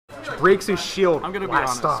breaks his shield. I'm gonna be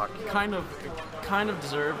last honest. stock. Kind of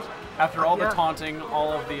deserved after all the taunting,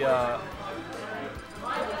 all of the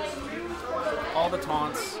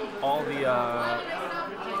taunts, all the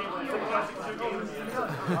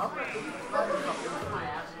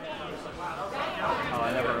Oh,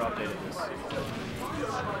 I never updated this.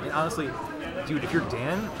 And honestly, dude, if you're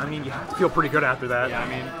Dan, I mean, you have to feel pretty good after that. Yeah, I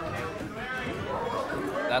mean,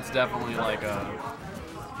 that's definitely like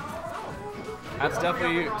that's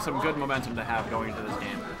definitely some good momentum to have going into this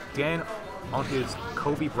game. Dan on his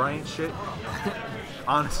Kobe Bryant shit,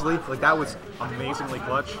 honestly, like that was amazingly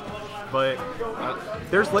clutch. But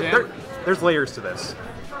there's layers to this,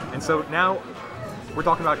 and so now we're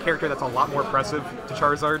talking about a character that's a lot more impressive to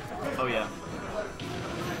Charizard. Oh yeah.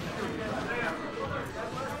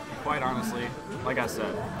 Quite honestly, like I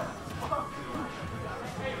said,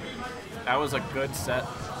 that was a good set,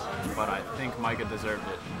 but I think Micah deserved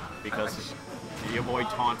it because he avoided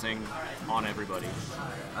taunting on everybody.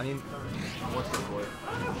 I mean, what's good, boy?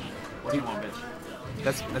 What do you want, bitch?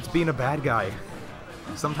 That's being a bad guy.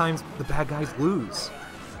 Sometimes the bad guys lose.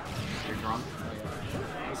 You're drunk?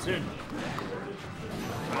 Listen.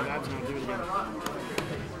 My dad's gonna do it again.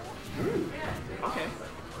 Okay.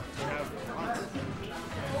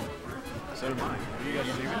 So do mine. Are you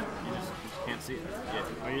guys streaming? You just can't see it.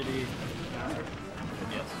 Yeah. Are you the master?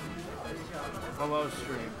 Yes. Hello,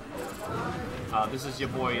 stream. This is your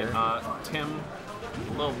boy, Tim,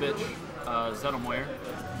 little bitch, Zenomoyer.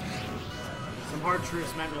 Some hard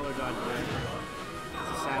truths. Matt Miller died today.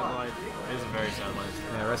 It's a sad life. It is a very sad life.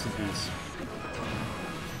 Yeah, rest in peace.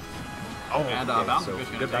 Oh, and yeah, Bouncing so Fish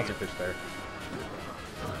gonna good take Bouncing it. Fish there.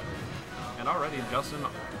 And already Justin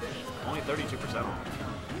only 32% off.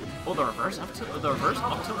 Oh, the reverse up tilt, the reverse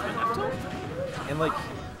up tilt and F tilt? And like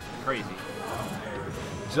Crazy.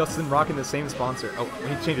 Justin rocking the same sponsor. Oh, we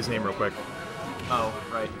need to change his name real quick. Oh,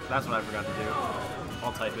 right. That's what I forgot to do.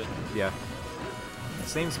 I'll type it. Yeah.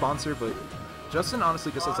 Same sponsor, but Justin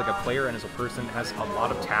honestly just as like a player and as a person has a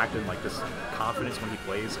lot of tact and like just confidence when he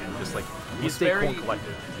plays and just like he's cool and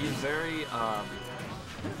collected. He's very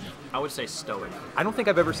I would say stoic. I don't think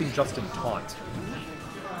I've ever seen Justin taunt.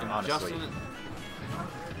 Honestly. Justin,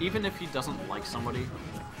 even if he doesn't like somebody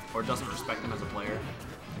or doesn't respect them as a player,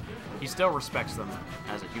 he still respects them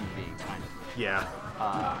as a human being, kind of. Yeah.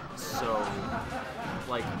 So,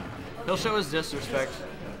 like, he'll show his disrespect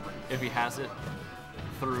if he has it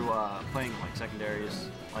through playing like secondaries.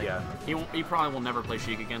 Like, yeah. He probably will never play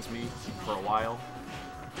Sheik against me for a while.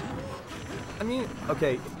 I mean,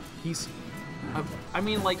 okay, he's. I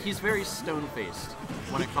mean, like, he's very stone-faced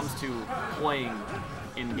when it comes to playing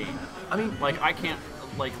in-game. I mean, like, I can't,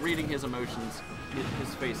 like, reading his emotions,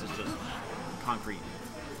 his face is just concrete.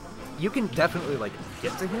 You can definitely, like,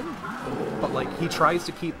 get to him, but, like, he tries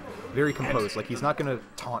to keep very composed. Like, he's not going to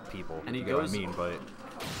taunt people, And he you know goes, what I mean, but...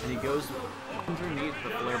 And he goes underneath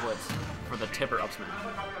the flare blitz for the tipper up smash.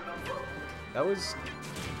 That was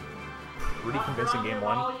pretty convincing game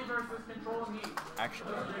one.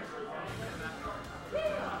 Actually.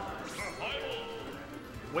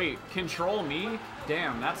 Wait, control me?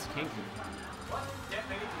 Damn, that's kinky.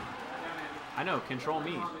 I know, control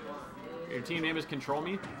me. Your team name is Control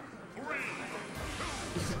Me?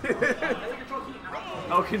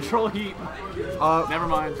 Oh, Control Heat. Never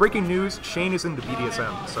mind. Breaking news, Shane is into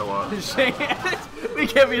BDSM, so, Shane, we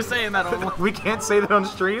can't be saying that on we can't say that on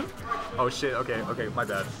stream? Oh shit, okay, my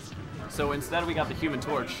bad. So instead we got the Human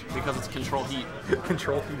Torch, because it's Control Heat.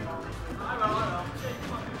 Control Heat.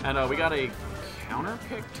 And we got a counter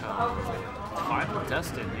pick to Final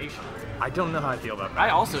Destination. I don't know how I feel about that. I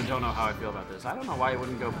also don't know how I feel about this. I don't know why it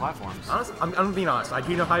wouldn't go platforms. Honestly, I'm being honest. I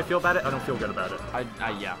do know how I feel about it. I don't feel good about it.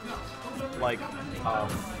 Yeah. Like,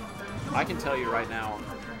 I can tell you right now,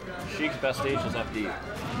 Sheik's best stage is FD.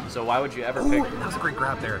 So why would you ever pick... That was a great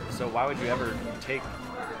grab there. So why would you ever take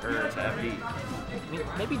her to FD? I mean,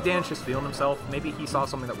 maybe Dan's just feeling himself. Maybe he saw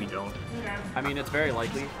something that we don't. I mean, it's very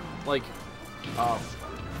likely. Like,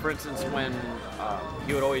 for instance, when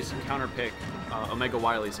he would always counterpick Omega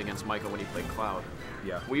Wileys against Micah when he played Cloud.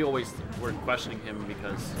 Yeah. We always were questioning him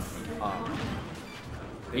because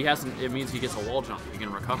he hasn't. It means he gets a wall jump. He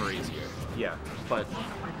can recover easier. Yeah. But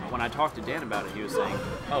when I talked to Dan about it, he was saying,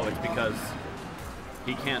 "Oh, it's because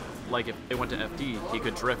he can't. Like, if they went to FD, he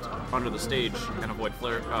could drift under the stage and avoid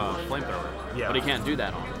flamethrower. Yeah. But he can't do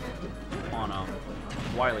that on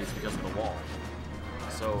Wileys because of the wall.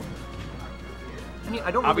 So." I mean,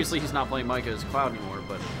 I don't. Obviously, he's not playing Micah as Cloud anymore,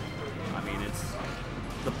 but I mean, it's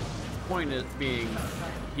the point is being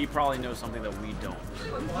he probably knows something that we don't.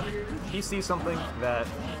 He sees something that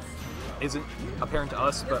isn't apparent to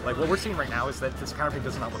us, but like what we're seeing right now is that this counterpick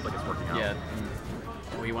does not look like it's working out. Yeah.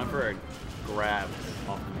 he went for a grab,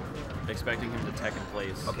 expecting him to tech in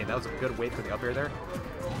place. Okay, that was a good wait for the up air there.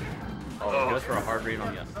 Oh, he goes for a hard read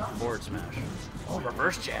on the forward smash. Oh,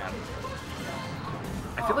 reverse jab.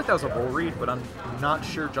 I feel like that was a roll read, but I'm not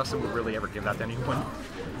sure Justin would really ever give that to anyone.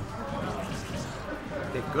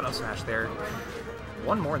 Okay, good up smash there.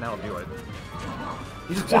 One more and that'll do it.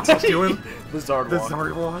 He just walks up to him. The Zard The walk.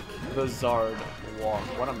 Zard walk. The Zard walk.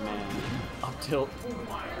 What a man. Up tilt.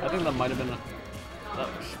 I think that might have been. That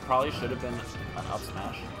probably should have been an up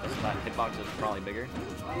smash. Because that hitbox is probably bigger.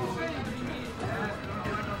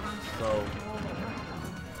 So.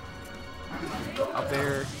 Up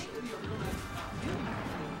there.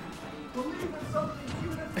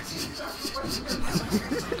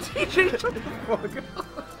 TJ, shut the fuck up.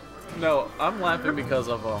 No, I'm laughing because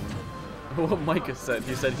of what Micah said.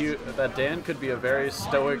 He said that Dan could be a very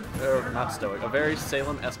stoic, or not stoic, a very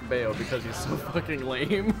Salem-esque Bayo because he's so fucking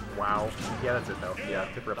lame. Wow. Yeah, that's it though. Yeah,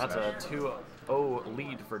 tipper up That's smash. a 2-0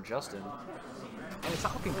 lead for Justin. And it's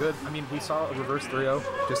not looking good. I mean, we saw a reverse 3-0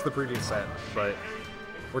 just the previous set, but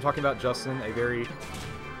we're talking about Justin, a very...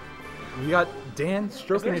 We got Dan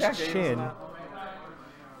stroking his chin.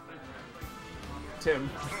 Tim.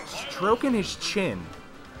 Stroking his chin.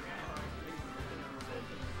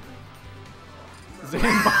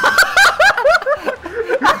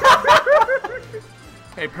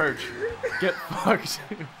 Hey, Perch. Get fucked.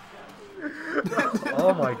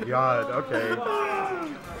 Oh my god, okay.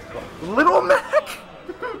 Little Mac!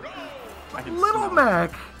 Little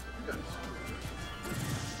Mac!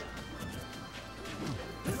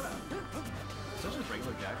 Is this just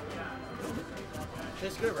regular Jack?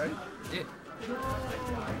 Tastes good, right? Yeah.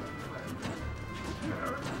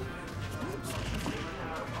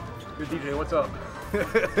 Good DJ, what's up?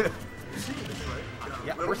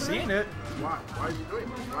 Yeah, we're seeing it. Why? Why is he doing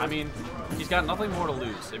this? I mean, he's got nothing more to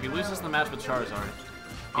lose. If he loses the match with Charizard,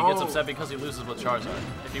 he gets upset because he loses with Charizard.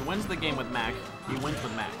 If he wins the game with Mac, he wins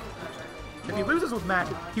with Mac. If he loses with Mac,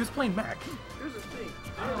 he was playing Mac. Here's the thing.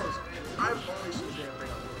 I've always seen Dan bring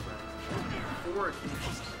up Little Mac. Four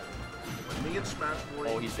occasions. When me and Smash Boy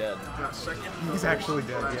Oh, he's dead. got second. He's actually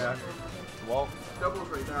dead, yeah. Well, Doubles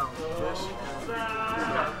right now. This. I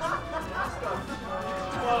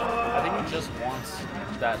think he just wants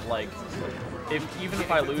that, like, even if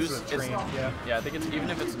I lose, it's train, yeah. I think it's even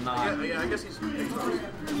if it's not. Yeah, I guess he's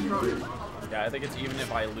probably. Yeah, I think it's even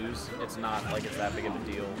if I lose, it's not like it's that big of a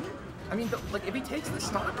deal. I mean, like, if he takes the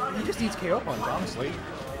stock, he just needs KO punch, honestly.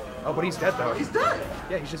 Oh, but he's dead, though. He's dead.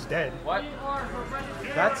 Yeah, he's just dead. What?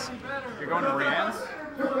 That's... You're going to Rianne's?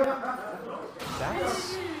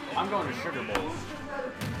 That's... I'm going to Sugar Bowl.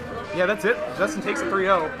 Yeah, that's it. Justin takes a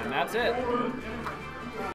 3-0. And that's it.